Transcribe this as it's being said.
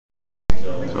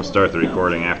So I'll start the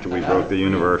recording after we broke the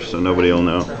universe, so nobody will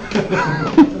know.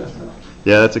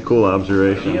 Yeah, that's a cool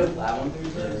observation.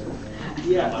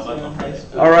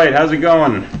 All right, how's it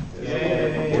going?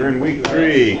 We're in week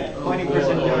 3.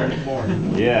 20% more.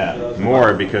 Yeah,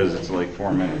 more because it's like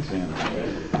 4 minutes in.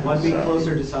 1 week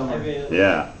closer to summer.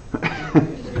 Yeah.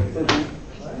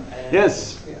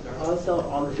 Yes. Also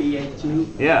on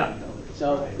BA2. Yeah.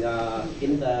 So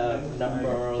in the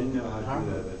number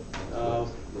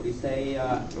we say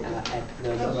at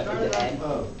the number in the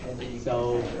end.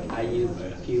 So I use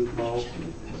Q mode.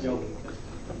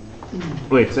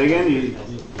 Wait, say again.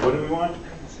 What do we want?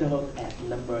 So at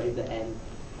number in the end,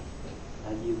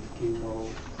 I use Q mode.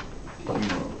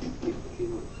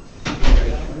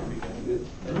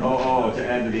 Oh, to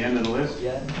add to the end of the list?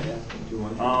 Yeah,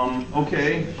 yeah.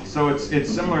 Okay, so it's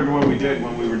similar to what we did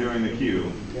when we were doing the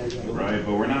queue, right?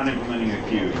 But we're not implementing a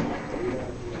queue,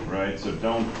 right? So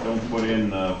don't put in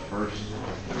the first,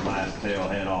 last, tail,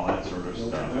 head, all that sort of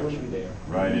stuff,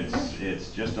 right?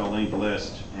 It's just a linked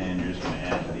list, and you're just going to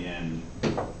add to the end.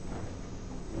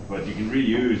 But you can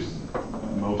reuse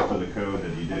most of the code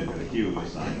that you did for the queue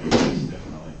assignment,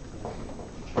 definitely.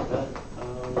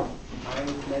 I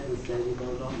met the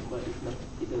Sentinel, but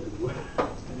it doesn't work.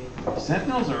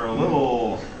 Sentinels are a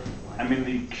little, I mean,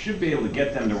 you should be able to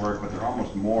get them to work, but they're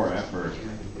almost more effort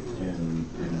in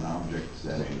an object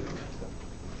setting.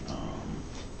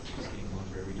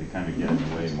 They kind of get in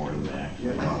the way more than they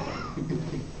actually are.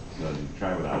 So did you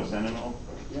try without a Sentinel?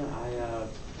 Yeah,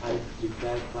 I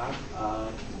declare class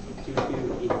QQ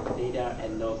in data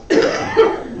and nodes.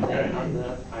 Then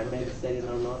after I made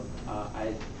Sentinel node,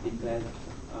 I declare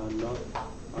node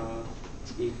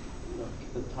if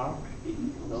the top is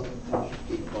not top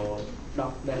equal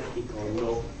darkness equal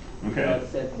no. Okay. But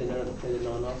Sentinel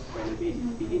node when we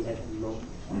begin at no.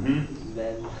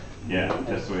 Then Yeah,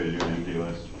 that's the way to do an empty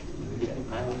list. yeah,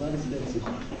 I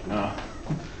understand.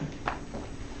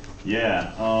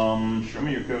 Yeah, show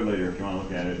me your code later if you want to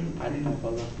look at it. I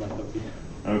forgot my computer.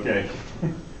 Okay.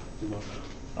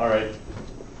 All right.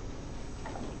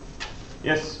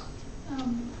 Yes? Are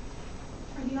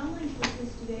the online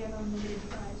courses, do they have unlimited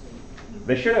tries?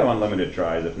 They should have unlimited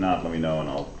tries. If not, let me know and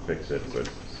I'll fix it. But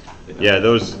yeah,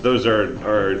 those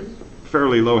are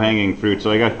fairly low-hanging fruit.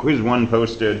 So I got quiz 1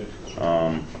 posted,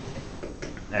 and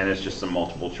it's just some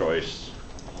multiple choice,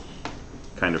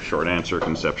 kind of short answer,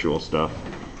 conceptual stuff.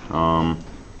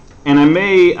 And I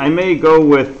may go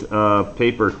with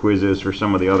paper quizzes for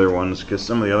some of the other ones, because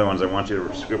some of the other ones I want you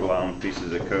to scribble out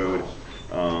pieces of code.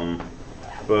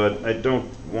 But I don't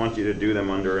want you to do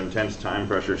them under intense time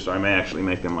pressure, so I may actually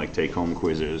make them like take-home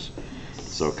quizzes.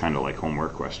 So kind of like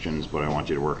homework questions, but I want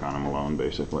you to work on them alone,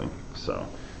 basically. So,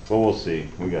 but we'll see.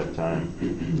 We got time.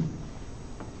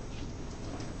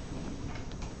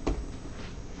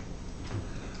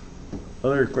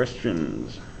 Other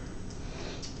questions?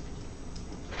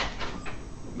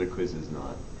 The quiz is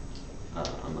not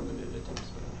unlimited attempts.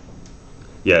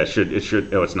 Yeah, it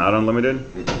should. Oh, it's not unlimited?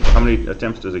 How many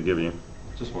attempts does it give you?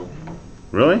 Just one.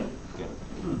 Really? Yeah.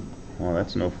 Well,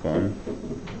 that's no fun.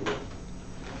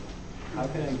 How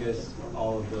can I guess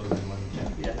all of those in one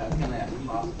attempt? Yeah, how can I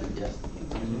possibly guess?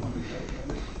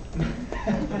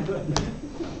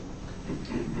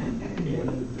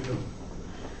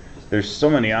 There's so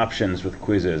many options with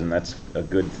quizzes, and that's a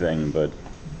good thing, but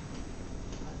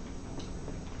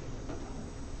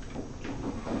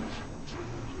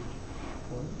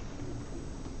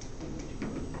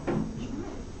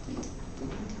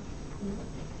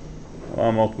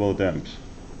multiple attempts.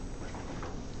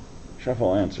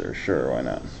 Shuffle answer, sure, why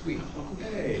not? Sweet.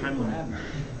 Hey. Time limit.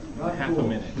 Not Half cool. a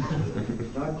minute.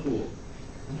 Not cool.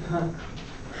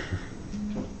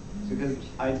 Because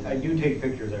I do take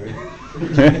pictures every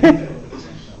day.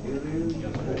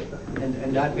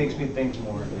 and that makes me think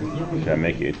more. Should I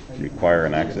make it require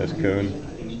an access code?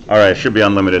 All right, it should be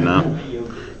unlimited now.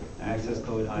 Access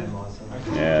code, I am awesome.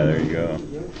 Yeah, there you go.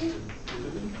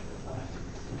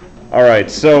 All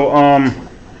right, so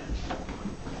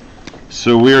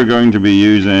we are going to be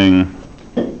using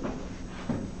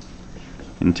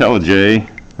IntelliJ.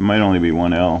 It might only be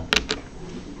one L.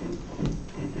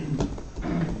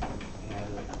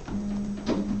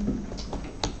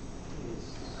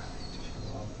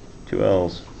 Two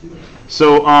L's.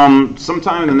 So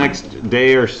sometime in the next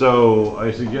day or so,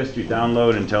 I suggest you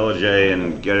download IntelliJ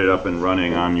and get it up and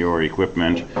running on your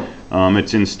equipment.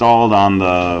 It's installed on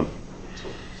the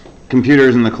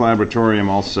computers in the Collaboratorium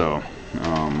also.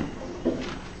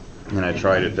 And I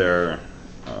tried it there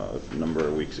a number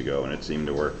of weeks ago and it seemed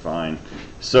to work fine.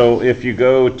 So if you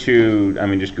go to,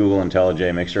 just Google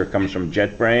IntelliJ, make sure it comes from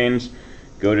JetBrains,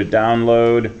 go to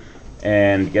download,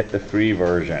 and get the free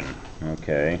version.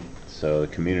 Okay, so the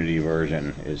community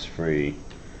version is free,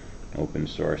 open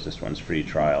source. This one's free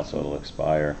trial, so it'll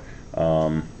expire.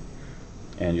 And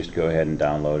just go ahead and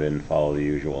download it and follow the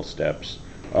usual steps.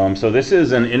 So this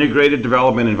is an integrated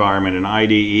development environment, an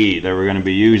IDE, that we're going to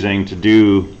be using to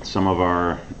do some of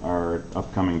our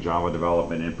upcoming Java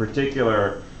development, in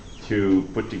particular to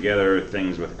put together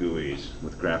things with GUIs,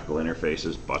 with graphical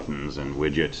interfaces, buttons and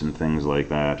widgets and things like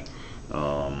that.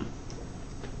 And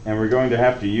we're going to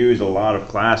have to use a lot of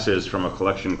classes from a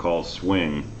collection called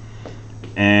Swing.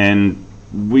 And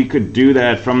we could do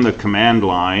that from the command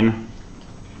line,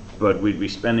 but we'd be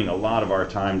spending a lot of our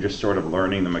time just sort of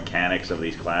learning the mechanics of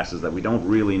these classes that we don't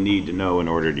really need to know in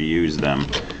order to use them.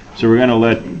 So we're going to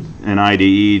let an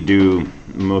IDE do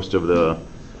most of the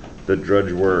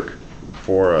drudge work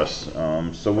for us.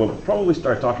 So we'll probably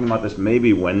start talking about this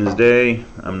maybe Wednesday.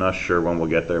 I'm not sure when we'll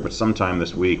get there, but sometime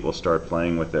this week we'll start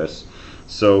playing with this.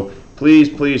 So please,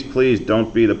 please, please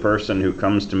don't be the person who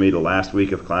comes to me the last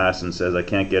week of class and says I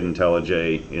can't get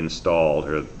IntelliJ installed,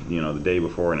 or the day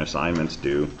before an assignment's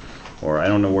due, or I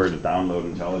don't know where to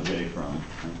download IntelliJ from.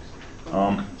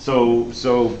 So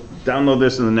download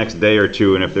this in the next day or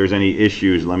two, and if there's any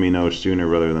issues, let me know sooner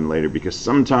rather than later, because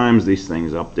sometimes these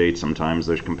things update, sometimes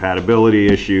there's compatibility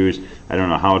issues. I don't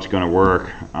know how it's going to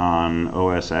work on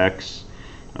OS X.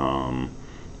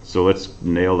 So let's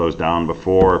nail those down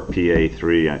before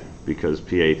PA3, because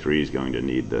PA3 is going to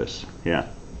need this. Yeah?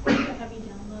 Is it a heavy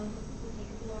download? Will take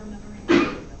a lot of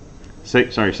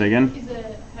memory? Say again? Is it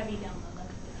a heavy download? That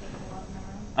could take a lot of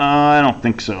memory? I don't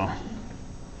think so.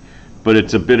 But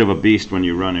it's a bit of a beast when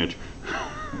you run it.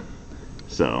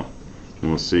 So,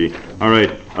 we'll see. All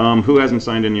right, who hasn't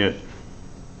signed in yet?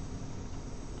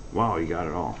 Wow, you got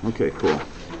it all. Okay, cool.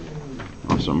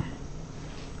 Awesome.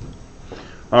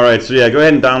 All right, so yeah, go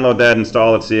ahead and download that,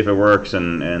 install it, see if it works,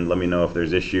 and let me know if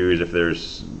there's issues. If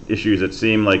there's issues that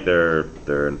seem like they're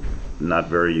not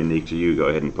very unique to you, go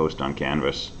ahead and post on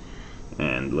Canvas.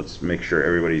 And let's make sure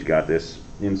everybody's got this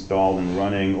installed and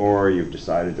running, or you've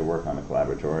decided to work on the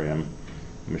Collaboratorium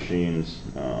machines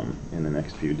in the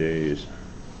next few days.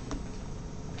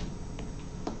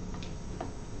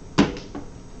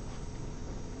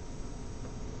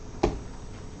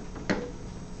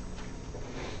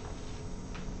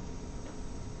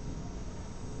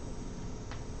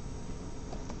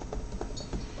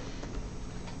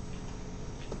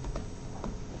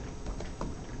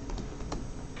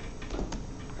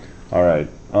 All right,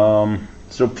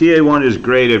 so PA1 is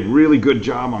great, a really good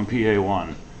job on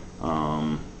PA1.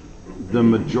 The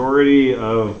majority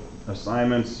of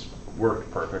assignments worked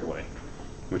perfectly,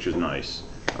 which is nice.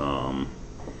 And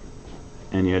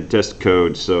you had test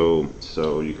code, so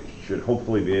you should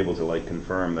hopefully be able to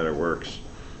confirm that it works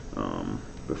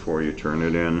before you turn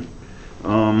it in.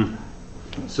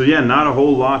 So yeah, not a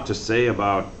whole lot to say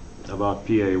about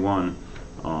PA1.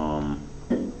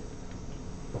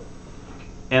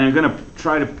 And I'm going to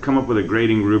try to come up with a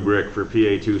grading rubric for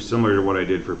PA2 similar to what I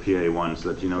did for PA1,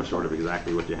 so that you know sort of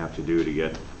exactly what you have to do to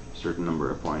get a certain number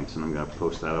of points, and I'm going to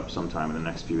post that up sometime in the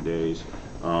next few days.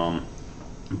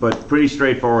 But pretty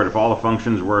straightforward. If all the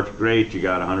functions worked great, you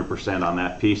got 100% on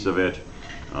that piece of it.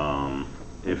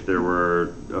 If there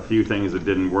were a few things that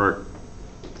didn't work,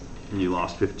 you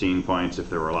lost 15 points. If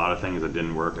there were a lot of things that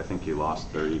didn't work, I think you lost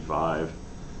 35.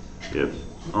 If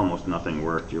almost nothing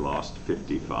worked, you lost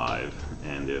 55.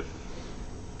 And if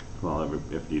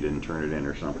you didn't turn it in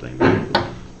or something,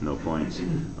 no points.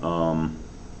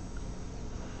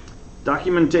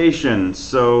 Documentation.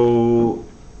 So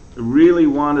really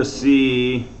want to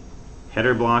see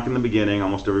header block in the beginning.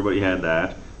 Almost everybody had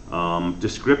that.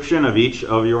 Description of each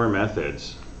of your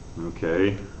methods.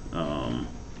 Okay.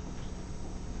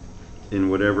 In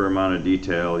whatever amount of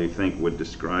detail you think would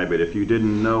describe it. If you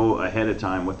didn't know ahead of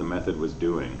time what the method was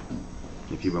doing,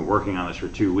 if you've been working on this for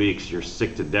 2 weeks, you're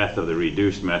sick to death of the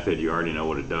reduce method, you already know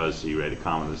what it does, so you write a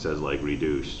comment that says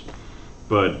reduce.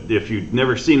 But if you've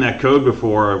never seen that code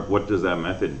before, what does that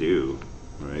method do?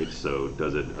 Right? So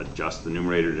does it adjust the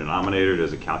numerator denominator?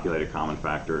 Does it calculate a common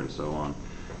factor, and so on?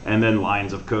 And then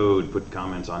lines of code, put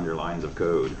comments on your lines of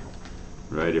code.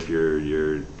 Right? If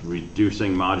you're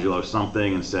reducing modulo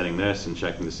something and setting this and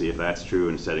checking to see if that's true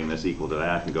and setting this equal to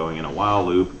that and going in a while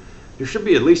loop, there should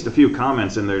be at least a few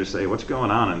comments in there to say what's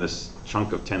going on in this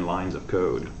chunk of 10 lines of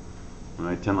code.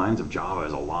 Right? 10 lines of Java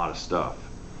is a lot of stuff.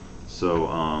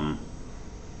 So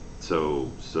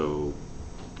so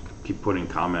keep putting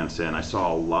comments in. I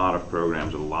saw a lot of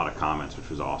programs with a lot of comments, which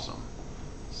was awesome.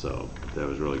 So that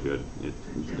was really good.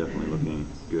 It's definitely looking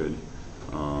good.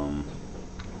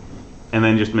 And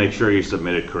then just make sure you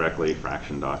submit it correctly,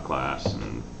 fraction.class,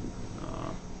 and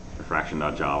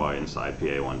fraction.java inside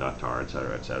pa1.tar,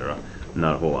 etc., etc.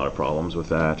 Not a whole lot of problems with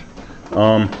that.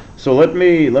 So let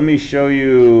me show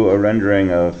you a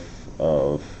rendering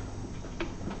of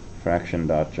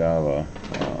fraction.java.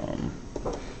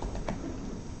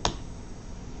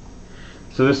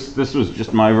 So this was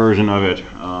just my version of it.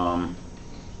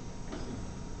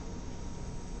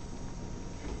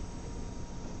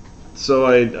 So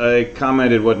I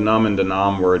commented what num and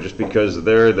denom were just because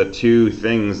they're the two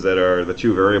things that are the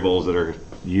two variables that are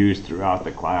used throughout the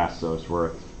class, so it's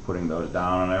worth putting those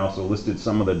down. And I also listed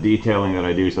some of the detailing that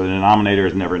I do. So the denominator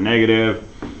is never negative.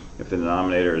 If the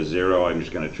denominator is 0, I'm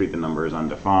just going to treat the number as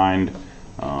undefined.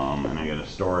 And I'm going to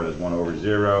store it as 1 over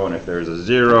 0. And if there's a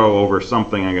 0 over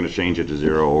something, I'm going to change it to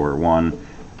 0 over 1.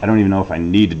 I don't even know if I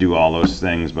need to do all those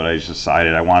things, but I just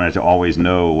decided I wanted to always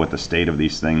know what the state of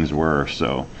these things were.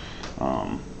 So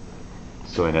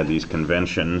I had these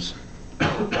conventions.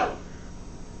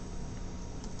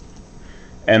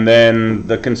 And then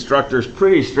the constructor's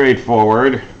pretty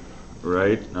straightforward,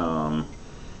 right?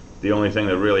 The only thing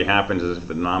that really happens is if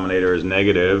the denominator is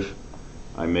negative,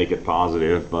 I make it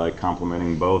positive by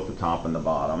complementing both the top and the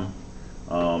bottom.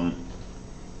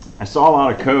 I saw a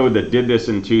lot of code that did this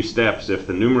in 2 steps. If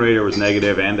the numerator was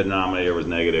negative and the denominator was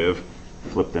negative,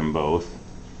 flip them both.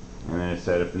 And then it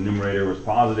said if the numerator was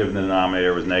positive and the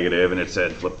denominator was negative, and it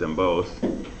said flip them both.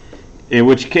 In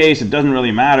which case, it doesn't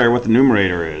really matter what the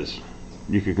numerator is.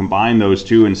 You could combine those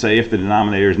two and say if the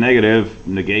denominator is negative,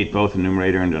 negate both the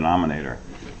numerator and denominator.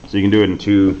 So you can do it in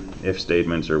 2 if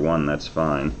statements or 1, that's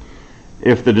fine.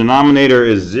 If the denominator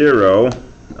is 0,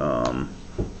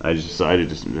 I just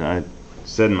decided I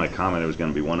said in my comment it was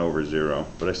going to be 1 over 0,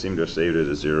 but I seem to have saved it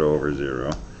as 0 over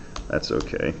 0. That's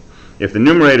okay. If the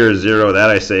numerator is 0, that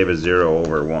I save as 0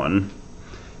 over 1.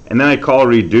 And then I call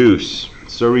reduce.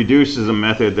 So reduce is a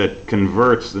method that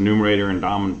converts the numerator and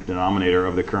denominator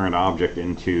of the current object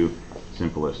into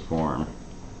simplest form.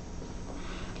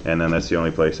 And then that's the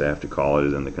only place I have to call it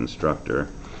is in the constructor.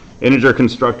 Integer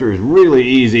constructor is really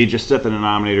easy. Just set the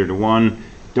denominator to 1.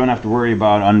 Don't have to worry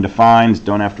about undefined.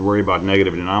 Don't have to worry about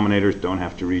negative denominators. Don't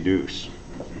have to reduce.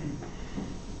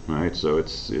 All right, so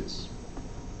it's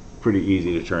pretty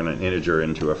easy to turn an integer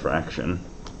into a fraction.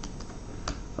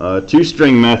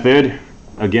 ToString method.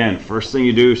 Again, first thing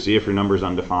you do, see if your number is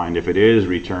undefined. If it is,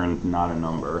 return not a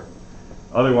number.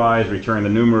 Otherwise, return the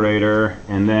numerator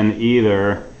and then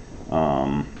either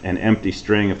an empty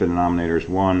string if the denominator is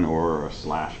 1 or a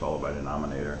slash followed by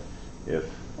denominator if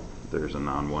there's a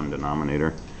non-1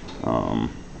 denominator. And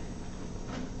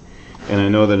I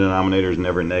know the denominator is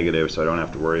never negative, so I don't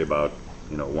have to worry about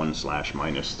 1 slash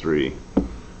minus 3.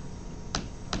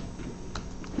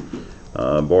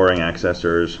 Boring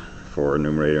accessors for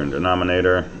numerator and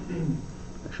denominator.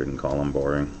 I shouldn't call them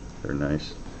boring. They're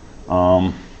nice.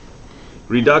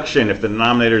 Reduction. If the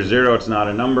denominator is 0, it's not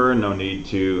a number. No need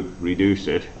to reduce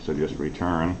it, so just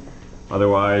return.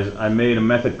 Otherwise, I made a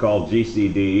method called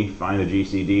GCD. Find the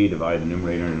GCD, divide the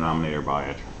numerator and denominator by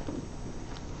it.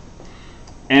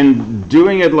 And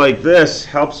doing it like this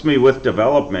helps me with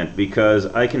development because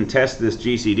I can test this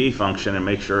GCD function and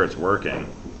make sure it's working.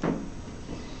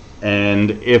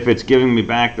 And if it's giving me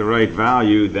back the right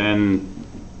value, then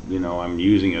I'm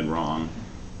using it wrong.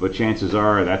 But chances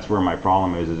are that's where my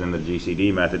problem is in the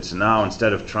GCD method. So now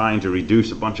instead of trying to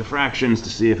reduce a bunch of fractions to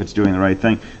see if it's doing the right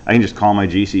thing, I can just call my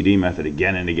GCD method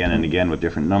again and again and again with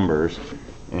different numbers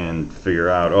and figure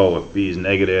out, oh, if b is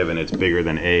negative and it's bigger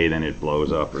than a, then it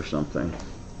blows up or something.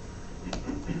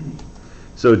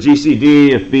 So GCD,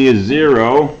 if b is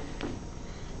 0,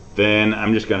 then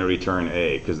I'm just going to return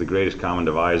a, because the greatest common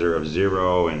divisor of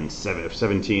 0 and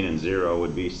 17 and 0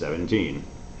 would be 17.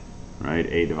 Right?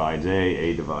 A divides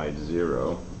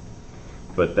 0.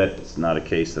 But that's not a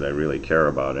case that I really care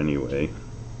about anyway.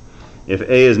 If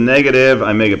a is negative,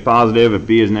 I make it positive. If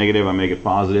b is negative, I make it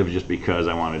positive just because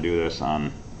I want to do this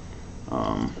on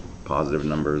positive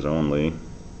numbers only.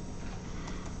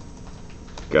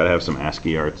 Got to have some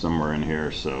ASCII art somewhere in here.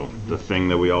 So the thing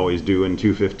that we always do in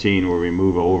 215 where we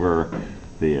move over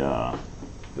the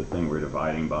thing we're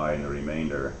dividing by and the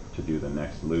remainder to do the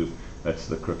next loop, that's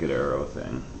the crooked arrow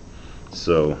thing.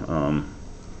 So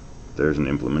there's an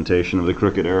implementation of the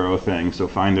crooked arrow thing. So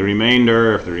find the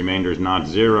remainder. If the remainder is not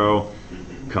 0,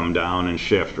 come down and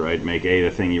shift, right? Make a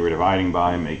the thing you were dividing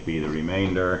by, make b the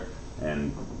remainder,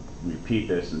 and repeat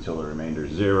this until the remainder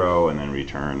is 0, and then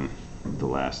return the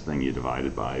last thing you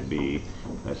divided by, b.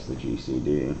 That's the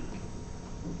GCD.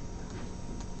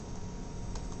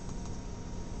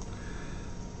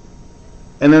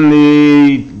 And then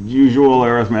the usual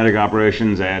arithmetic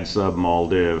operations, add, sub, mul,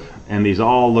 div. And these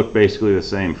all look basically the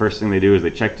same. First thing they do is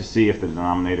they check to see if the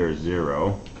denominator is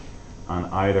 0. on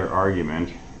either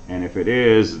argument, and if it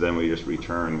is, then we just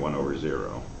return 1 over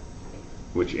 0,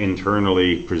 which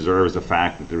internally preserves the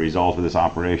fact that the result of this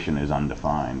operation is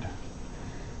undefined.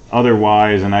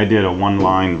 Otherwise, and I did a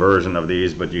one-line version of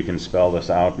these, but you can spell this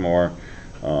out more.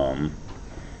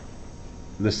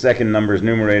 The second number's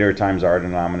numerator times our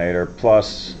denominator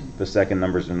plus the second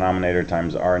number's denominator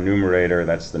times our numerator,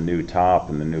 that's the new top,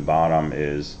 and the new bottom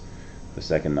is the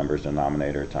second number's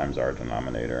denominator times our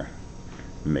denominator.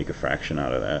 Make a fraction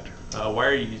out of that. Why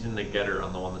are you using the getter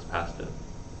on the one that's passed in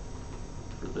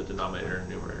for the denominator and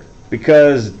numerator?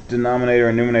 Because denominator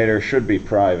and numerator should be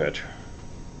private.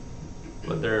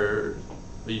 But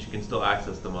but you can still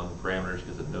access them on the parameters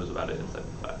because it knows about it inside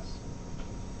the class.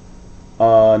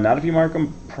 Not if you mark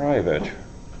them private.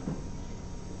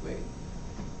 Wait.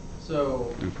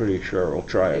 So I'm pretty sure we'll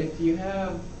try it. if you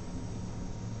have,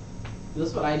 this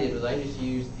is what I did was I just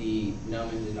used the num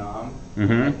and denom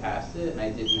and I passed it, and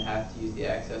I didn't have to use the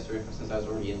accessor since I was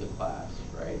already in the class,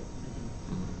 right?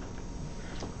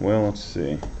 Well, let's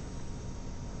see.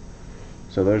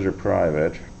 So those are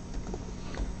private.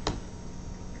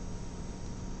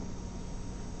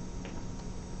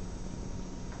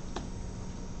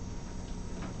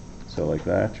 So like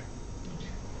that.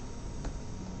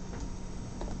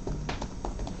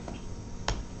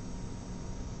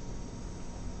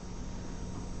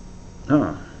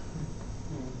 Huh.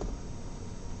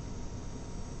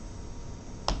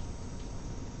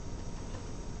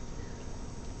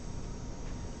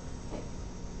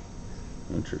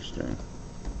 Interesting.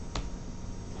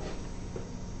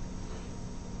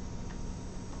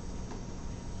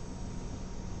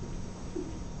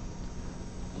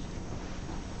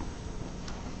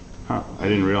 Huh, I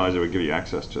didn't realize it would give you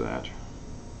access to that.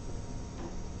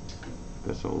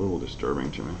 That's a little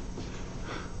disturbing to me.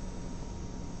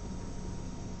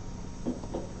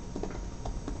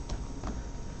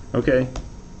 Okay,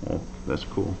 well, that's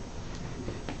cool.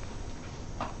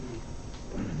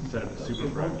 Is that a super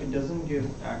private? It doesn't give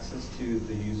access to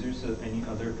the users of any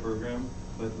other program,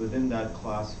 but within that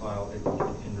class file, it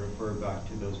can refer back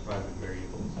to those private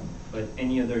variables. But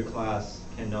any other class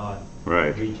cannot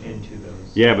Right. reach into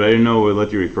those. Yeah, but I didn't know it would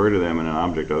let you refer to them in an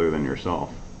object other than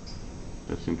yourself.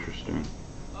 That's interesting.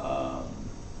 It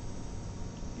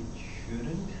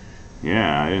shouldn't.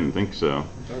 Yeah, I didn't think so.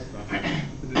 Does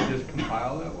it just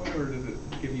compile that way, or does it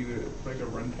give you like a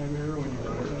runtime error when you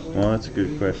run it that way? Well, that's a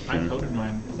good I question. coded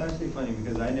mine It's actually funny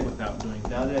because I never, without doing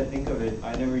now that I think of it,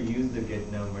 I never used the get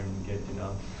num and get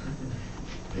denom.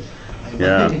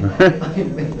 Yeah.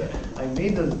 I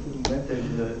made those methods,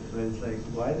 but it's like,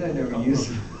 why did I never use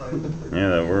them? Yeah,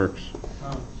 that works.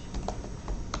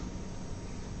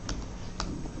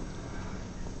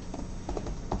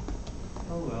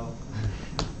 Oh, well.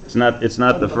 It's not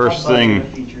the I'll first buy you a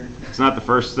thing. feature. It's not the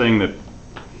first thing that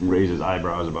raises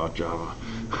eyebrows about Java.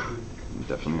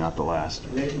 Definitely not the last.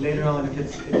 Later on, if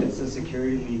it's a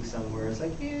security leak somewhere, it's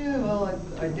like, yeah, well,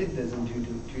 I did this in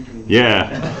 2.3.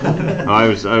 Yeah, I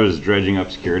was dredging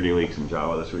up security leaks in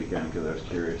Java this weekend because I was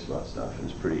curious about stuff.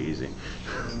 It's pretty easy.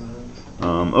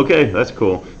 Okay, that's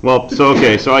cool. Well, so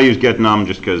I use getNum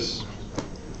just because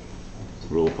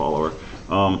rule follower.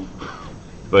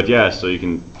 But yeah, so you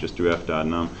can just do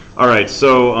f.num. All right,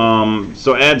 so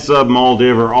add sub, mul,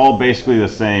 div are all basically the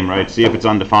same, right? See if it's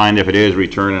undefined. If it is,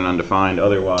 return an undefined.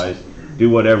 Otherwise, do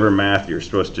whatever math you're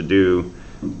supposed to do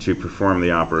to perform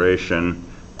the operation.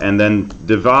 And then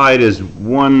divide is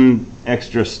one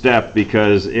extra step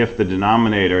because if the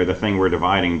denominator, the thing we're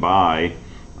dividing by,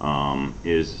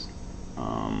 is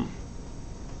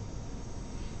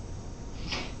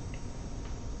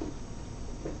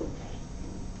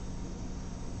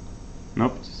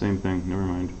nope, it's the same thing. Never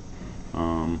mind.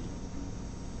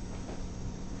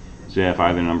 So yeah, if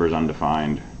either number is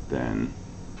undefined, then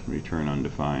return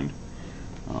undefined.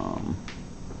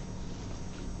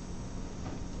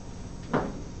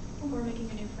 We're making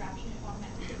a new fraction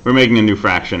automatically. We're making a new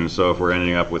fraction, so if we're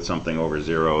ending up with something over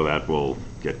 0, that will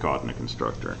get caught in a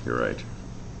constructor. You're right.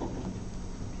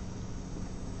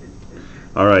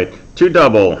 All right,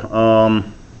 2-double.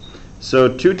 So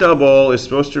 2-double is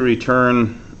supposed to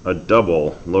return a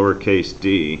double, lowercase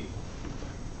d.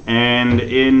 And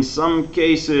in some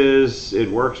cases, it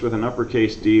works with an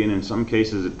uppercase d, and in some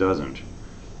cases, it doesn't.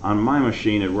 On my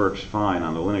machine, it works fine.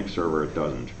 On the Linux server, it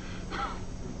doesn't.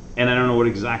 And I don't know what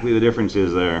exactly the difference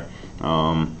is there.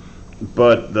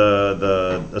 But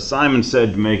the assignment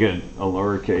said to make it a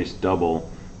lowercase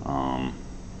double, and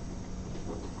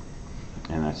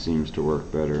that seems to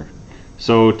work better.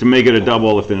 So to make it a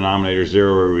double, if the denominator is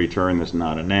 0, we return this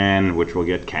not an n, which will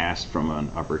get cast from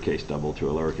an uppercase double to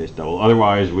a lowercase double.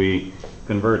 Otherwise, we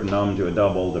convert num to a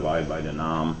double, divide by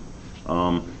denom.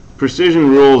 Precision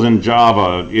rules in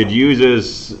Java, it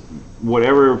uses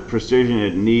whatever precision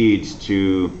it needs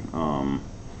to,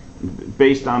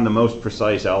 based on the most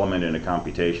precise element in a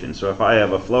computation. So if I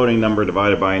have a floating number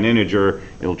divided by an integer,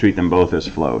 it'll treat them both as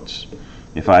floats.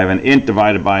 If I have an int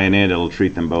divided by an int, it'll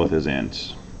treat them both as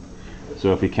ints.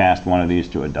 So if you cast one of these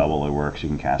to a double, it works. You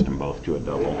can cast them both to a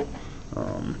double,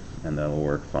 and that'll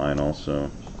work fine also.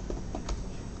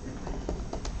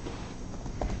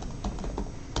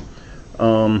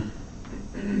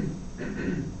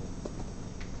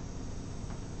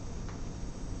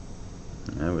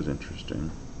 That was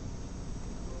interesting.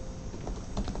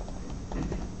 I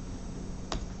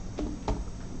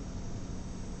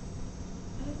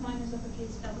think mine is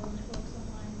uppercase double and it works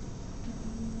online.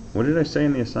 What did I say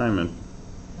in the assignment?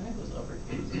 I think it was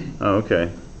uppercase. Oh, okay.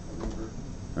 I remember.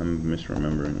 I'm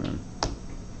misremembering then.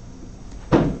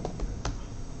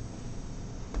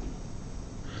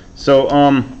 So,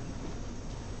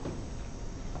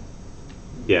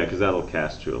 yeah, because that'll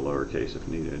cast to a lowercase if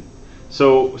needed.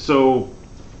 So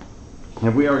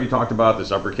have we already talked about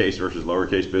this uppercase versus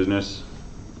lowercase business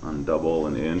on double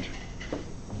and int?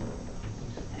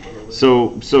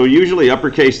 So usually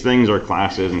uppercase things are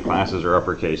classes and classes are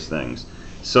uppercase things.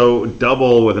 So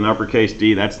double with an uppercase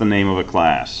D, that's the name of a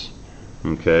class.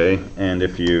 Okay, and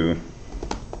if you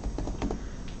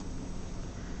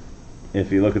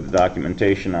look at the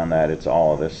documentation on that, it's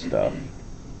all of this stuff.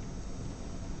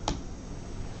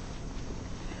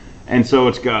 And so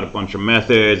it's got a bunch of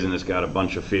methods, and it's got a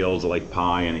bunch of fields like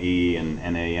pi and e and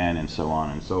nan and so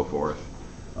on and so forth.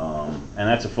 And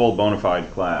that's a full bona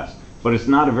fide class. But it's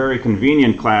not a very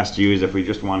convenient class to use if we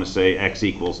just want to say x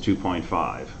equals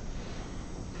 2.5.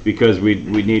 Because we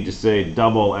need to say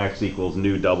double x equals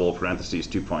new double parentheses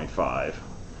 2.5.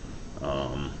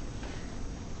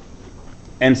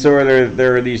 And so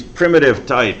there are these primitive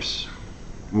types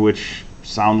which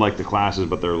sound like the classes,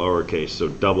 but they're lowercase. So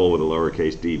double with a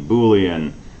lowercase d,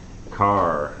 boolean,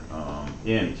 char,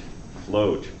 int,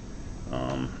 float,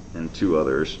 and two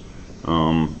others.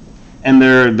 And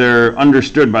they're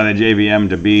understood by the JVM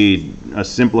to be a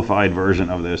simplified version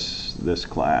of this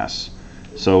class.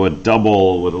 So a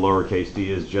double with a lowercase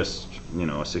d is just, you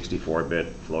know, a 64-bit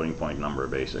floating point number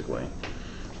basically.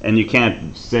 And you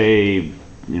can't say,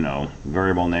 you know,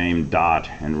 variable name dot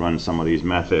and run some of these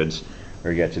methods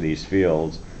or get to these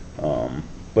fields.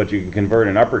 But you can convert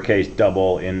an uppercase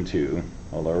double into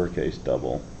a lowercase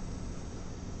double.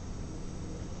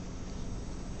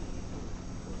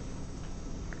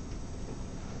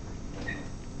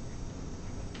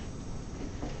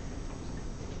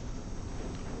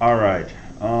 All right.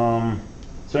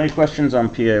 So any questions on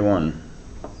PA1?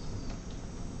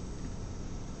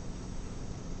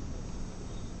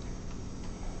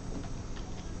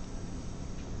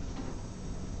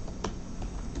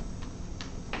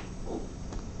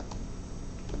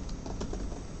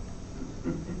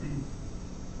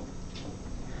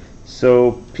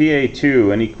 So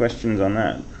PA2, any questions on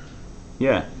that?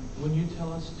 Yeah. When you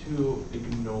tell us to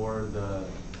ignore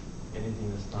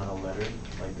anything that's not a letter,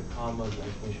 like the commas, the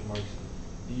exclamation marks,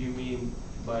 do you mean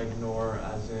by ignore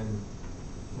as in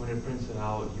when it prints it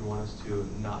out, you want us to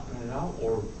not print it out,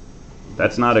 or?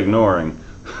 That's not ignoring.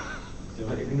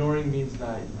 But ignoring means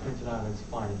that you print it out and it's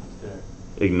fine, it's there.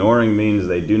 Ignoring means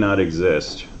they do not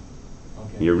exist.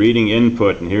 Okay. You're reading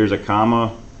input and here's a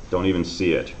comma, don't even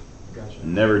see it. Gotcha.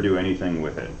 Never do anything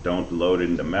with it. Don't load it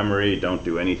into memory, don't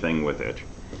do anything with it.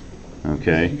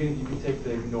 Okay? So you can take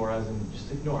the ignore as in just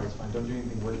ignore, it's fine, don't do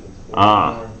anything with it. Or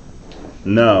Ah. ignore.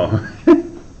 No.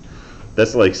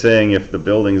 That's like saying if the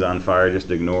building's on fire,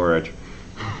 just ignore it.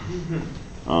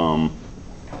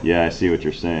 Yeah, I see what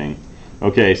you're saying.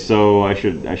 Okay, so I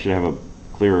should have a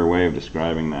clearer way of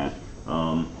describing that.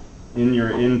 In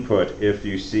your input, if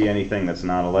you see anything that's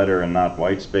not a letter and not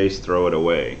white space, throw it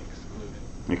away.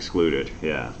 Exclude it,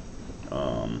 yeah.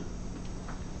 All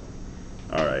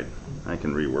right, I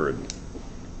can reword.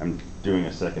 I'm doing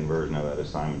a second version of that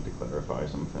assignment to clarify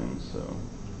some things, so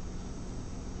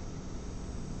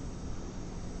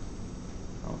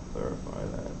I'll clarify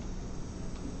that.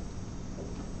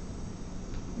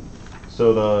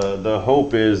 So the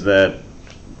hope is that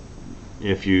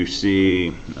if you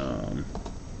see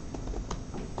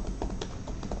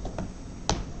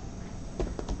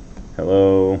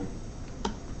hello,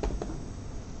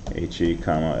 HE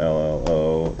comma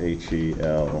LLO,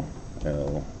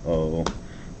 HELLO,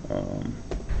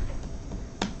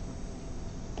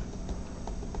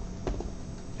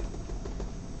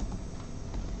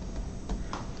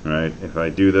 right, if I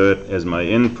do that as my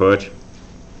input,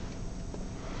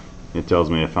 it tells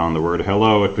me I found the word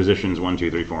hello at positions 1,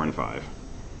 2, 3, 4, and 5.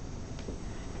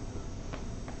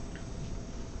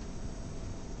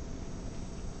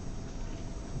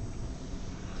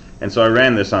 And so I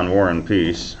ran this on War and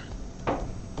Peace,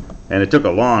 and it took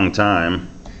a long time,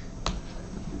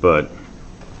 but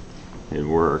it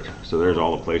worked. So there's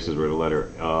all the places where the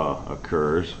letter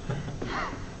occurs.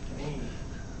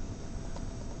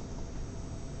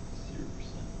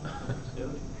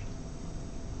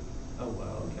 Oh,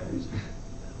 wow, okay.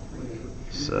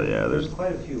 So yeah, There's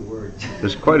quite a few words.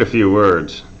 there's quite a few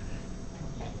words.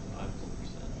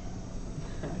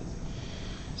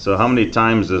 So how many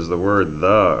times does the word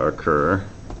the occur?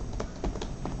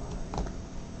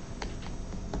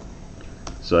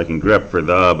 So I can grep for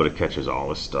the, but it catches all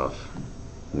the stuff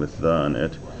with the in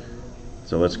it.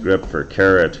 So let's grep for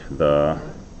caret the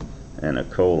and a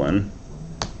colon.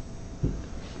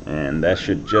 And that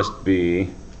should just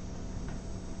be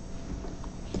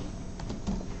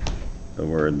the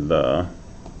word the.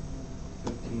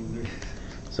 15.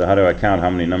 So how do I count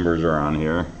how many numbers are on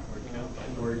here?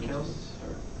 Word count?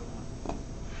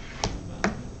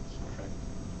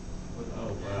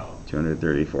 Oh, wow.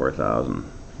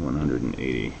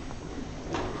 234,180.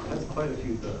 That's quite a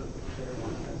few though.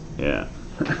 Yeah.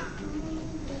 I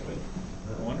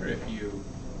wonder if you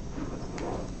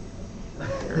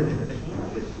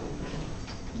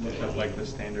look at like the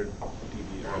standard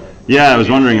DB Yeah, I was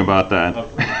wondering about that.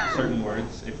 of certain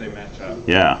words, if they match up.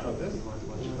 Yeah.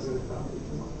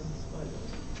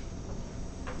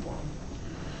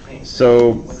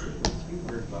 So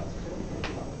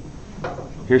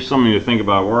here's something to think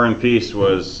about. War and Peace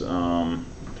was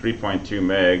 3.2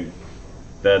 meg.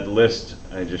 That list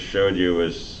I just showed you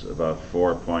was about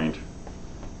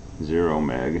 4.0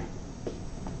 meg.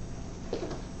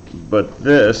 But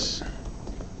this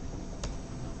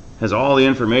has all the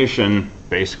information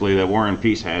basically that War and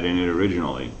Peace had in it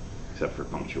originally, except for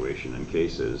punctuation and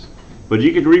cases. But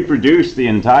you could reproduce the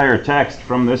entire text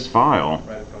from this file.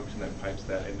 Write a function that pipes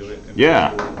that into it. And Yeah.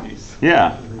 puts the word piece.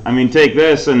 Yeah, I mean, take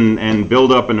this and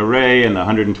build up an array, and the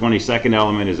 122nd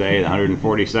element is A, the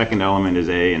 142nd element is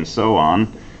A, and so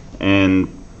on, and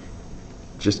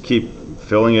just keep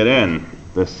filling it in.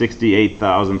 The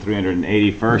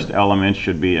 68,381st element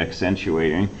should be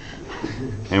accentuating,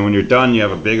 and when you're done, you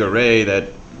have a big array that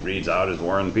reads out as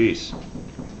War and Peace.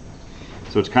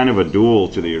 So it's kind of a dual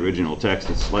to the original text.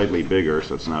 It's slightly bigger,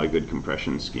 so it's not a good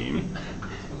compression scheme.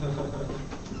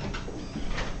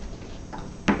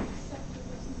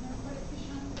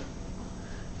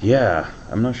 Yeah,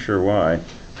 I'm not sure why.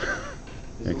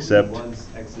 There's Except, only once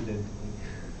accidentally.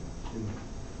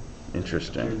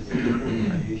 interesting. There's different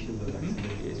variations of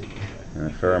accidentally. And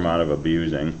a fair amount of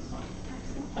abusing.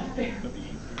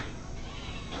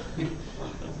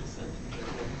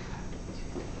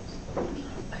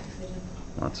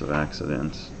 Lots of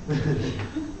accidents.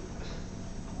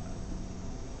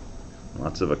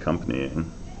 Lots of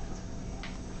accompanying.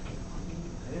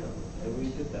 And we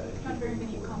did that. Not very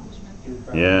many accomplishments.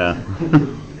 Yeah.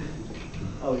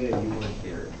 Oh yeah, you weren't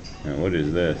here. And what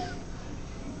is this?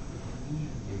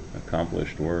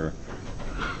 Accomplished work.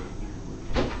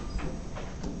 I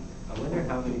wonder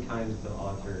how many times the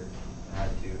author had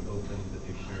to open the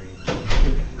dictionary.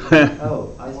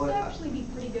 Oh, I This want. would actually be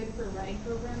pretty good for writing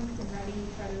programs, and writing you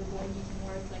try to avoid using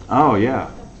words like Oh, yeah.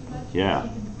 stuff too much. Yeah. So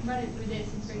you can run it through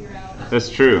this and figure out. That's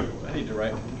true. I need to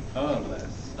write less.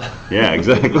 Yeah,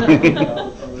 exactly.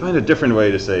 Find a different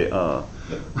way to say And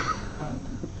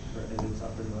it's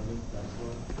upper level, that's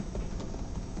one.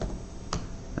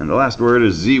 And the last word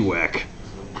is zwek.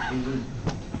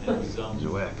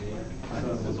 Zwek.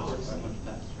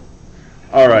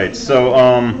 All right, so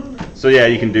yeah,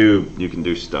 you can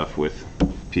do stuff with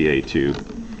PA2.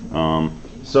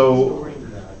 So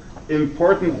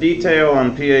important detail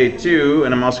on PA2,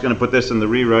 and I'm also going to put this in the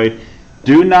rewrite.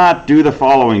 Do not do the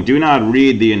following. Do not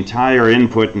read the entire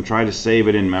input and try to save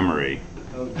it in memory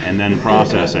and then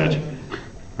process it.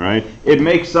 Right? It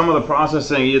makes some of the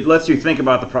processing, it lets you think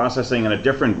about the processing in a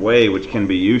different way, which can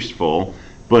be useful,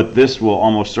 but this will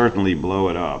almost certainly blow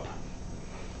it up.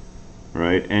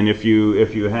 Right? And if you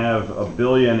have a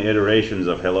billion iterations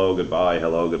of hello, goodbye,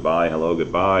 hello, goodbye, hello,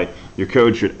 goodbye, your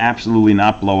code should absolutely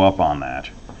not blow up on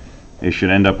that. It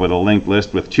should end up with a linked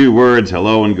list with 2 words,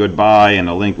 hello and goodbye, and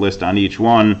a linked list on each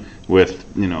one with,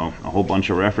 you know, a whole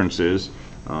bunch of references.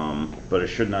 But it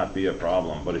should not be a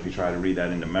problem. But if you try to read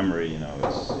that into memory, you know,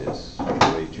 it's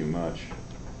way too much.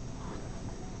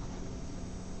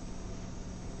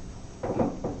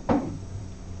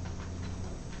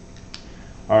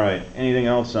 All right, anything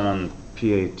else on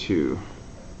PA2?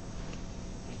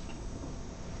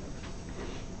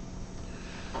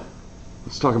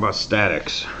 Let's talk about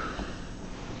statics.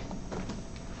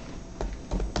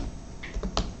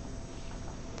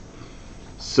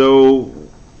 So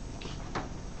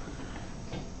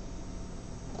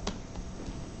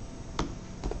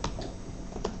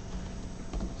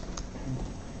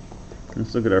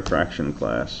let's look at our fraction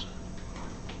class.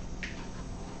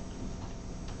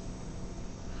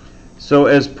 So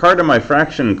as part of my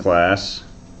fraction class,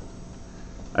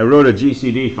 I wrote a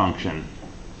GCD function,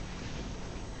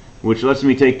 which lets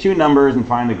me take two numbers and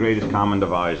find the greatest common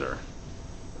divisor.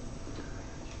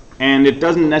 And it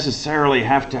doesn't necessarily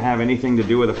have to have anything to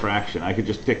do with a fraction. I could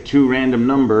just pick two random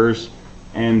numbers,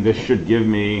 and this should give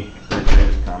me the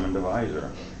greatest common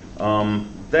divisor.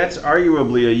 That's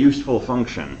arguably a useful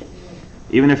function,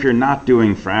 even if you're not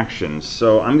doing fractions.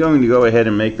 So I'm going to go ahead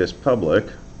and make this public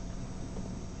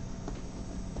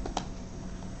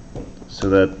so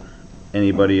that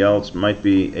anybody else might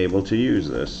be able to use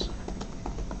this.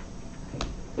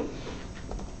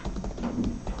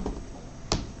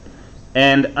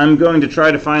 And I'm going to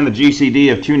try to find the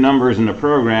GCD of two numbers in the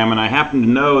program, and I happen to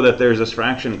know that there's this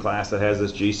fraction class that has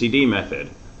this GCD method.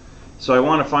 So I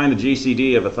want to find the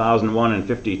GCD of 1001 and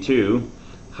 52.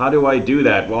 How do I do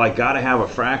that? Well, I got to have a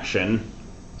fraction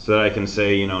so that I can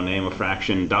say, you know, name a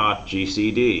fraction dot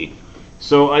GCD.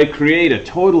 So I create a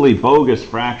totally bogus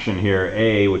fraction here,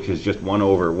 a, which is just 1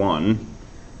 over 1,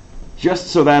 just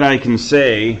so that I can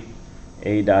say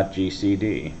a dot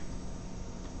GCD.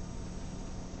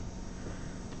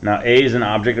 Now, a is an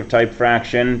object of type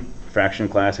fraction. Fraction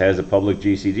class has a public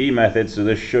GCD method, so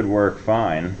this should work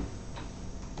fine.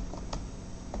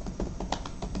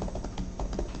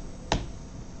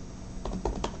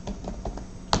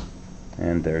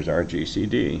 And there's our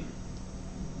GCD.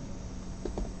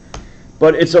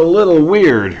 But it's a little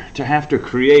weird to have to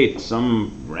create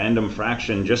some random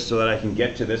fraction just so that I can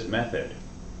get to this method.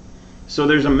 So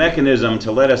there's a mechanism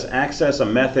to let us access a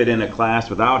method in a class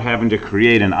without having to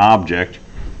create an object,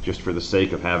 just for the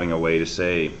sake of having a way to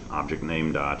say object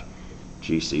name dot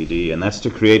GCD, and that's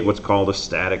to create what's called a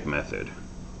static method.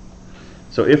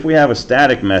 So if we have a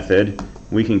static method,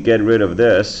 we can get rid of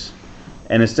this,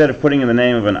 and instead of putting in the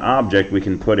name of an object, we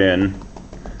can put in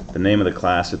the name of the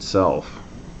class itself.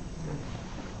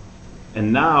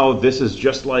 And now this is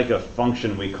just like a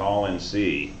function we call in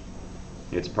C.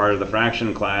 It's part of the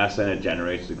fraction class, and it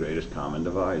generates the greatest common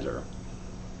divisor.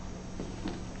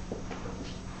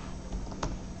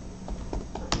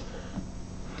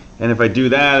 And if I do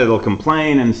that, it'll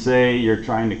complain and say you're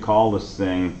trying to call this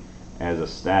thing as a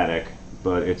static,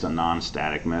 but it's a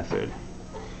non-static method.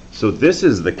 So this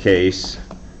is the case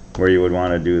where you would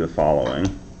want to do the following.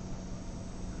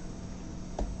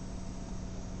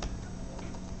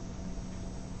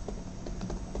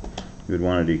 You would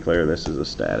want to declare this as a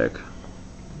static.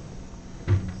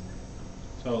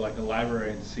 So like a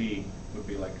library in C would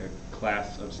be like a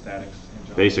class of statics in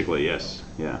Java. Basically, yes.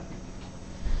 Yeah.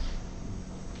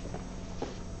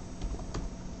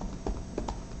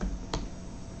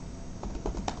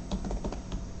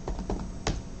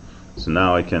 So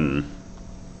now I can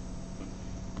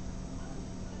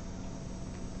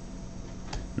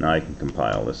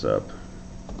compile this up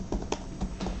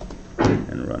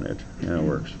and run it. Yeah, it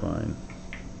works fine.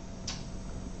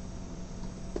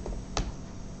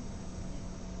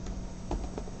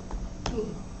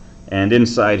 And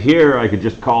inside here, I could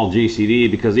just call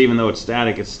GCD, because even though it's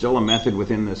static, it's still a method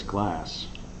within this class.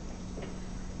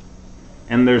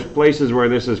 And there's places where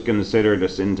this is considered a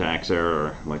syntax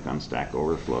error, like on Stack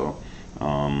Overflow,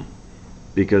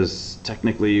 because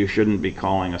technically you shouldn't be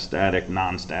calling a static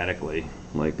non-statically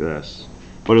like this,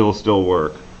 but it'll still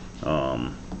work.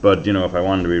 But you know, if I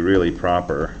wanted to be really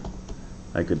proper,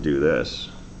 I could do this.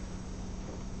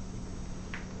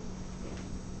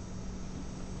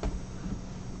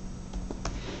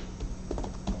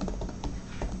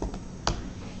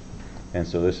 And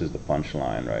so this is the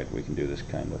punchline, right? We can do this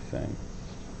kind of thing.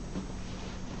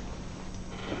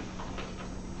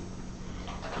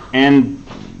 And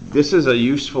this is a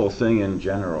useful thing in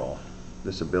general,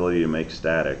 this ability to make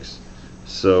statics.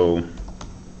 So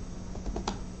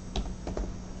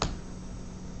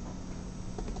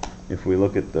if we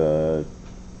look at the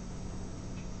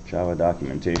Java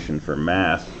documentation for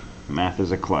math, math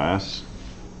is a class.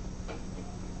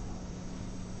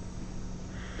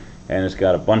 And it's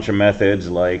got a bunch of methods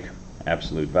like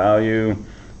absolute value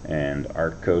and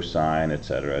arc cosine,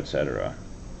 etc., etc.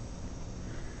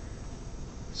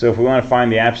 So if we want to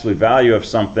find the absolute value of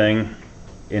something,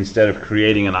 instead of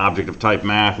creating an object of type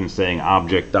math and saying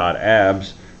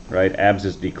object.abs, right, abs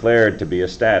is declared to be a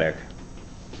static.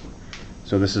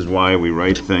 So this is why we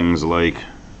write things like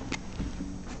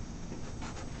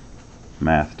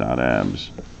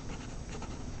math.abs.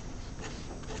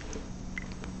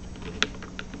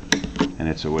 And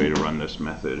it's a way to run this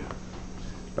method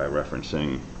by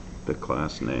referencing the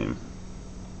class name.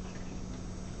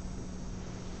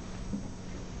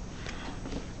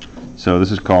 So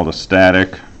this is called a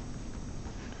static.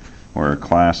 or a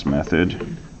class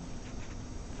method.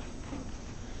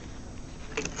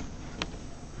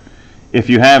 If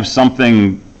you have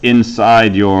something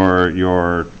inside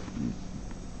your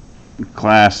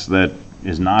class that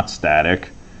is not static,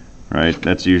 right,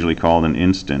 that's usually called an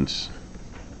instance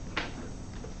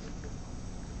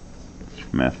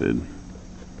method.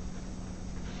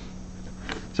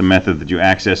 It's a method that you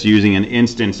access using an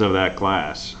instance of that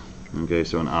class. Okay,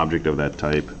 so an object of that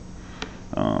type.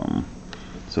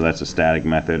 So that's a static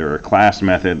method, or a class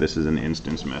method. This is an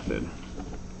instance method.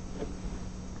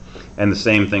 And the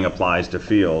same thing applies to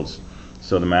fields.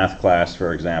 So the math class,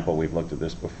 for example, we've looked at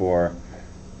this before,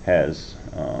 has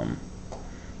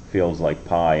fields like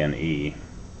pi and e.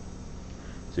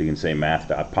 So you can say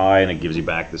math.pi, and it gives you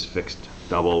back this fixed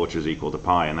double, which is equal to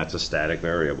pi, and that's a static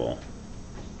variable.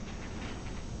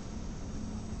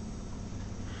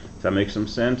 Does that make some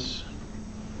sense?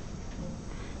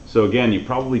 So again, you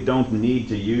probably don't need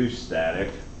to use static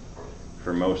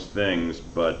for most things,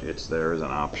 but it's there as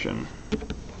an option.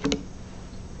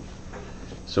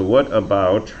 So what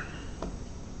about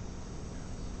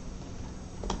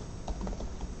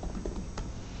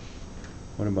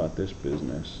this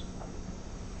business?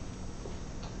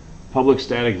 Public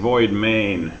static void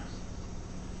main.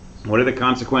 What are the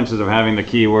consequences of having the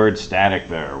keyword static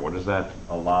there? What does that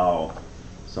allow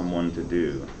someone to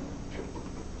do?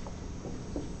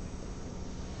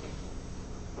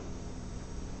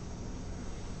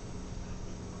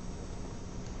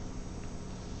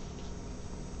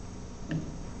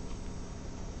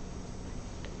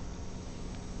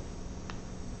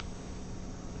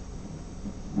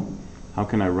 How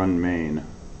can I run main?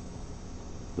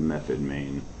 The method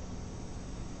main.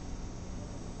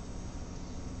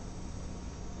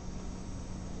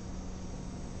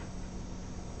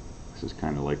 This is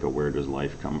kind of like a where does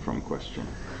life come from question.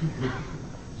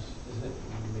 Is it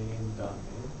main.main?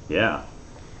 Yeah.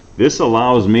 This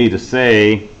allows me to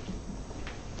say,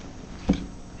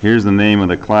 here's the name of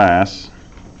the class,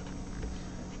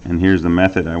 and here's the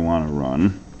method I want to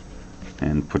run,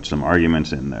 and put some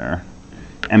arguments in there.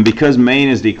 And because main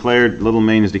is declared, little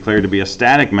main is declared to be a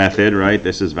static method, right,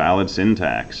 this is valid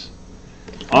syntax.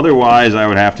 Otherwise, I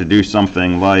would have to do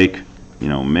something like, you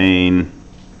know, main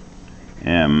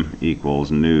m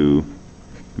equals new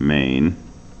main,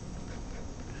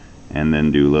 and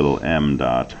then do little m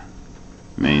dot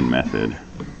main method,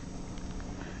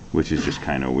 which is just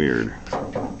kind of weird.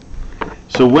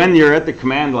 So when you're at the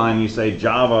command line, you say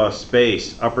Java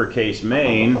space uppercase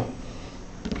main,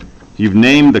 you've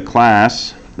named the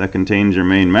class that contains your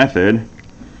main method.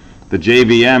 The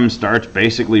JVM starts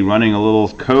basically running a little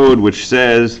code which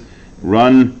says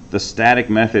run the static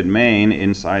method main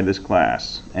inside this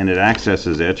class, and it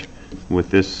accesses it with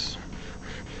this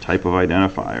type of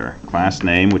identifier, class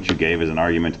name, which you gave as an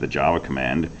argument to the Java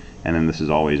command, and then this is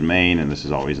always main, and this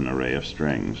is always an array of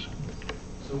strings.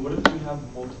 So what if we have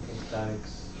multiple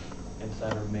statics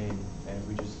inside our main, and if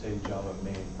we just say Java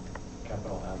main,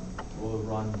 capital M, will it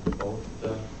run both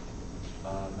the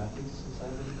methods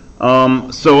inside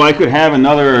it? So I could have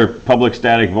another public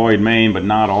static void main, but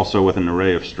not also with an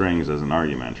array of strings as an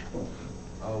argument.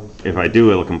 Oh, If I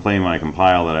do, it'll complain when I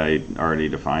compile that I already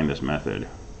defined this method.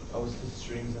 oh, it's the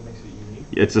strings that makes it unique?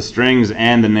 It's the strings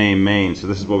and the name main, so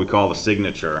this is what we call the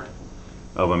signature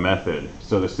of a method.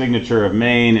 So the signature of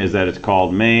main is that it's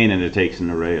called main, and it takes an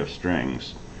array of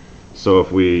strings. So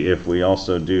if we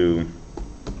also do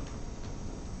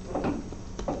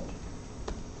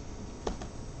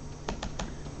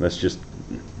let's just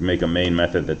make a main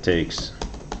method that takes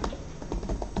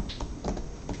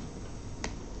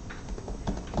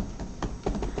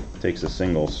a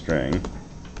single string.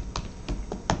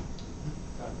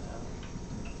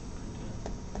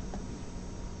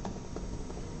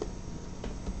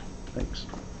 Thanks.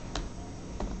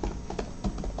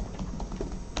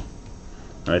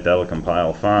 Alright, that'll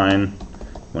compile fine.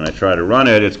 When I try to run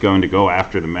it, it's going to go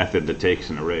after the method that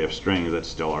takes an array of strings. That's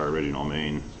still our original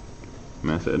main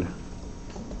method.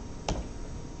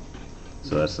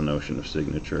 So that's the notion of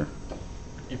signature.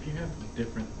 If you have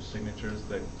different signatures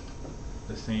that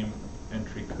the same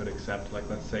entry could accept, like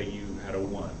let's say you had a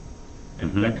 1,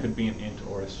 and that could be an int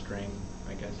or a string,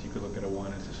 I guess you could look at a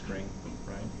 1 as a string,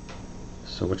 right?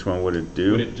 So which one would it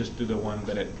do? Would it just do the one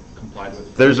that it complied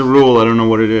with? There's a rule, I don't know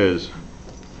what it is.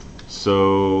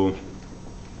 So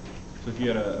if you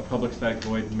had a public static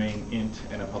void main int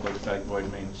and a public static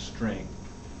void main string.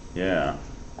 yeah.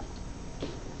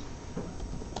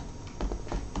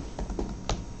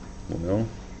 Well,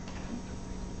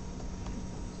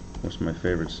 what's my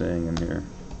favorite saying in here?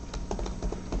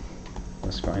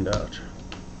 Let's find out.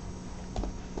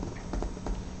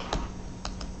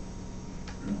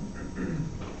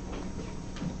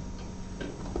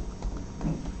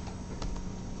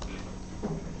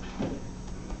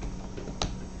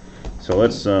 So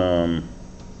let's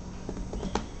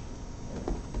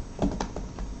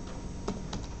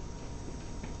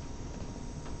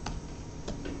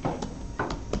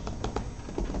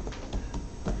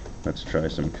try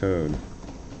some code.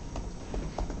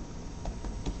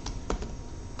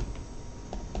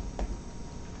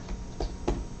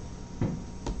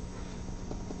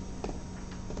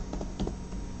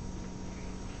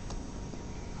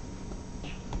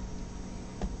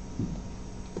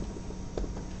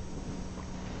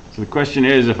 So the question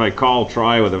is, if I call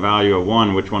try with a value of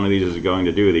 1, which one of these is it going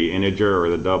to do, the integer or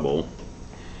the double?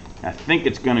 I think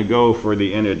it's going to go for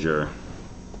the integer.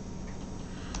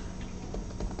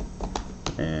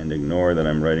 And ignore that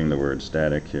I'm writing the word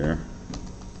static here.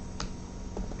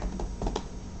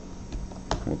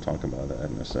 We'll talk about that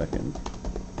in a second.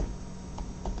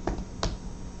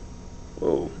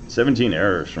 Whoa, 17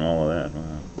 errors from all of that.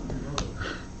 Wow.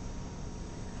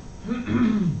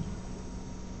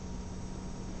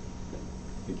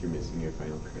 I think you're missing your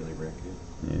final curly bracket.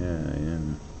 Yeah, I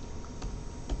am.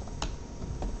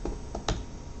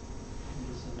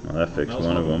 Well, that fixed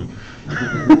one of them.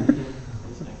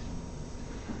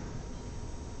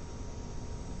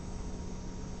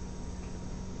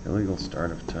 Illegal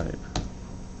start of type.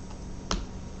 Don't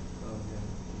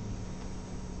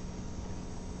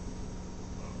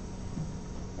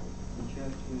you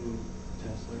have to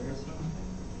Tesla or something?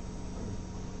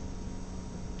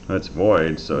 That's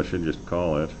void, so I should just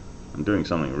call it. I'm doing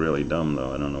something really dumb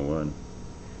though, I don't know what.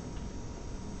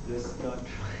 This dot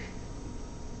try.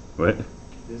 What?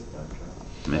 This dot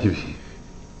try. Maybe. I think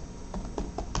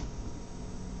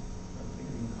we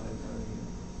can call it out here.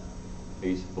 Are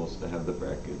you supposed to have the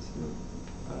brackets in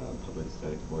public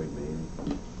static void main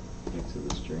next to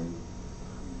the string?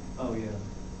 Oh yeah.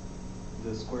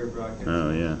 The square brackets.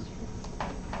 Oh, next to yeah. the string.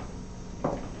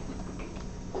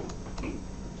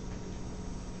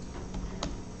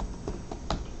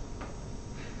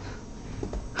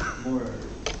 More.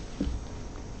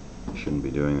 Shouldn't be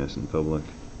doing this in public.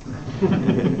 Oh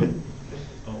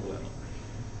well.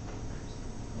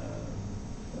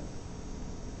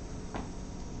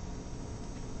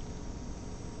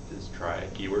 Just try a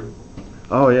keyword.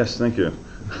 Oh yes, thank you.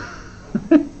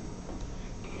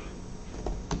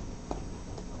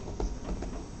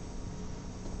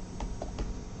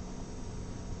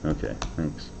 Okay,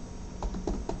 thanks.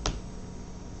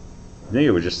 I think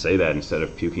it would just say that instead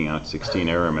of puking out 16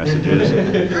 error messages.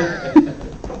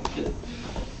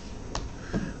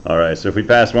 Alright, so if we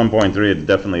pass 1.3, it's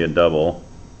definitely a double.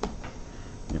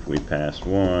 If we pass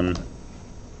 1,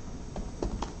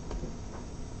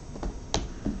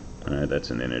 alright, that's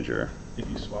an integer. If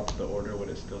you swap the order, would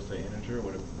it still say integer or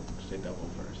would it say double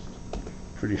first?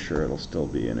 Pretty sure it'll still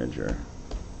be integer.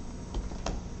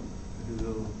 Because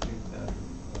it'll take that.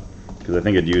 Because I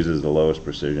think it uses the lowest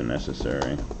precision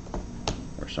necessary,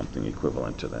 or something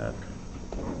equivalent to that.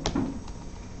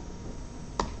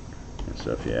 And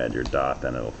so if you add your dot,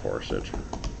 then it'll force it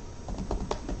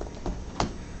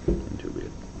into be a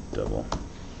double.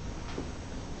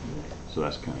 So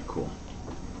that's kind of cool.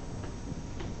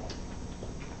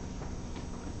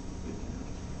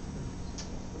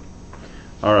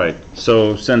 All right,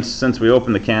 so since we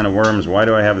opened the can of worms, why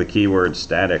do I have the keyword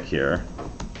static here?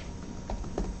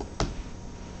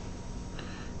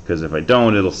 Because if I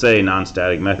don't, it'll say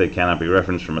non-static method cannot be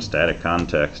referenced from a static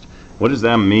context. What does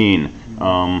that mean?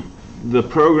 The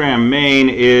program main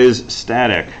is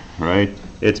static, right?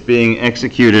 It's being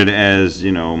executed as,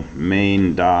 you know,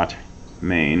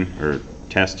 main.main or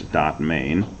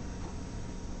test.main,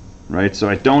 right? So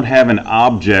I don't have an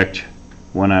object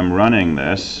when I'm running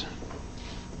this.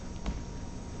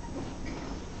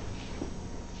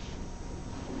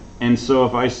 And so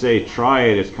if I say try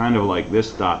it, it's kind of like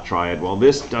this dot try it. Well,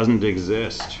 this doesn't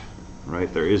exist,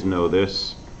 right? There is no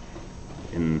this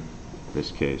in this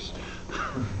case.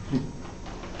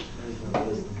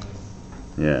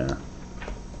 Yeah.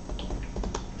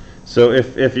 So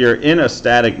if you're in a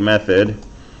static method,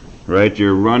 right,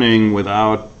 you're running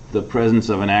without the presence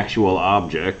of an actual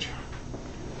object.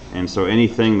 And so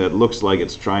anything that looks like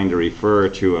it's trying to refer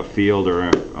to a field or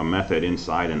a method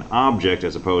inside an object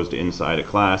as opposed to inside a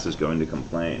class is going to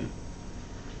complain.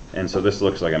 And so this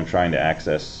looks like I'm trying to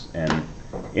access an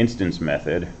instance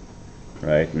method,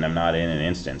 right? And I'm not in an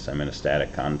instance, I'm in a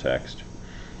static context.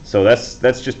 So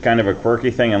that's just kind of a quirky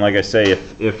thing. And like I say,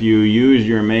 if you use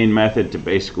your main method to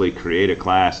basically create a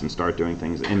class and start doing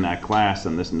things in that class,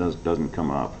 then this doesn't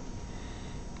come up.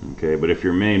 Okay, but if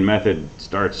your main method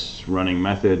starts running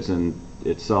methods in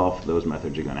itself, those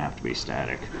methods are going to have to be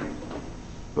static.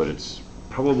 But it's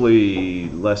probably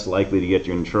less likely to get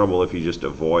you in trouble if you just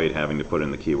avoid having to put in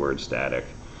the keyword static.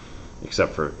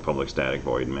 except for public static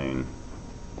void main.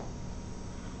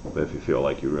 But if you feel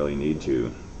like you really need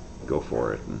to, go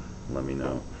for it and let me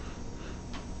know.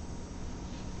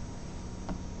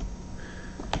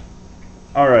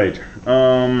 All right.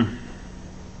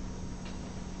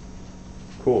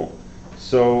 Cool.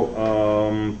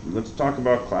 So let's talk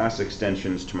about class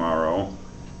extensions tomorrow,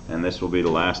 and this will be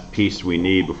the last piece we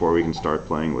need before we can start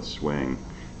playing with Swing.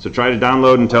 So try to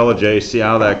download IntelliJ, see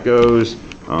how that goes,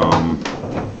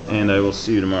 and I will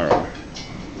see you tomorrow.